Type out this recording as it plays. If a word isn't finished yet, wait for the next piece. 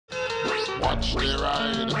Watch me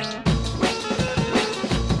ride.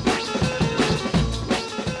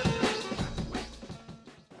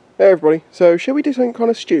 Hey everybody, so shall we do something kind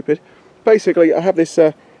of stupid? Basically, I have this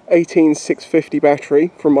 18650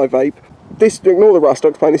 battery from my vape. This, ignore the rust, I'll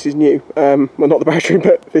explain this is new. Well, not the battery,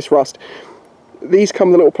 but this rust. These come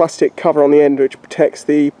with a little plastic cover on the end which protects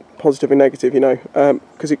the positive and negative, you know,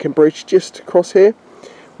 because it can bridge just across here.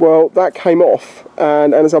 Well, that came off,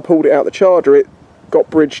 and as I pulled it out the charger, it got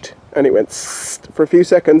bridged, and it went for a few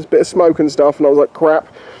seconds, bit of smoke and stuff, and I was like, crap.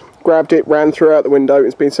 Grabbed it, ran through out the window.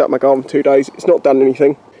 It's been sat in my garden for 2 days. It's not done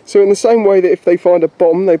anything. So in the same way that if they find a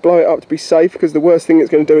bomb, they blow it up to be safe, because the worst thing it's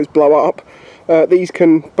going to do is blow up, these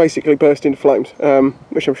can basically burst into flames,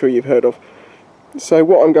 which I'm sure you've heard of. So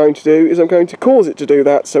what I'm going to do is I'm going to cause it to do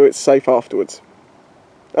that so it's safe afterwards.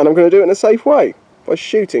 And I'm going to do it in a safe way, by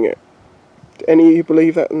shooting it. Do any of you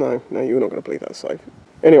believe that? No, you're not going to believe that's safe.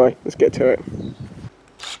 Anyway, let's get to it.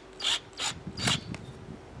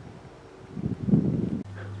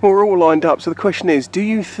 Well, we're all lined up, so the question is, do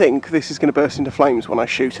you think this is going to burst into flames when I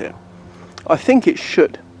shoot it? I think it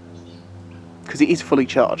should, because it is fully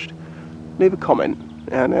charged. Leave a comment,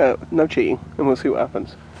 and no cheating, and we'll see what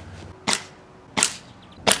happens.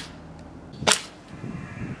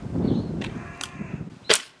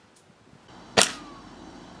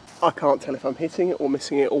 I can't tell if I'm hitting it or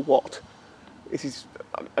missing it or what. This is,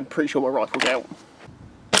 I'm pretty sure my rifle's out.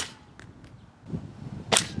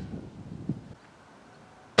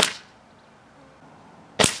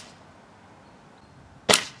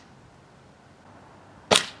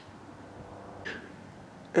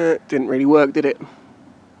 Didn't really work, did it?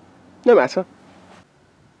 No matter.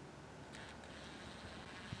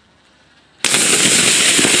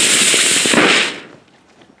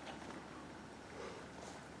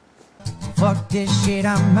 Fuck this shit,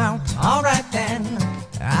 I'm out. Alright then.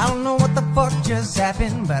 I don't know what the fuck just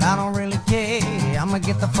happened, but I don't really care. I'ma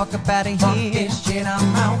get the fuck up out of here. Fuck this shit,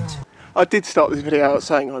 I'm out. I did start this video out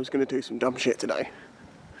saying I was going to do some dumb shit today.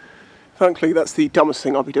 Frankly, that's the dumbest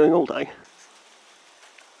thing I'll be doing all day.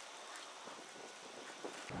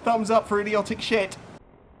 Thumbs up for idiotic shit.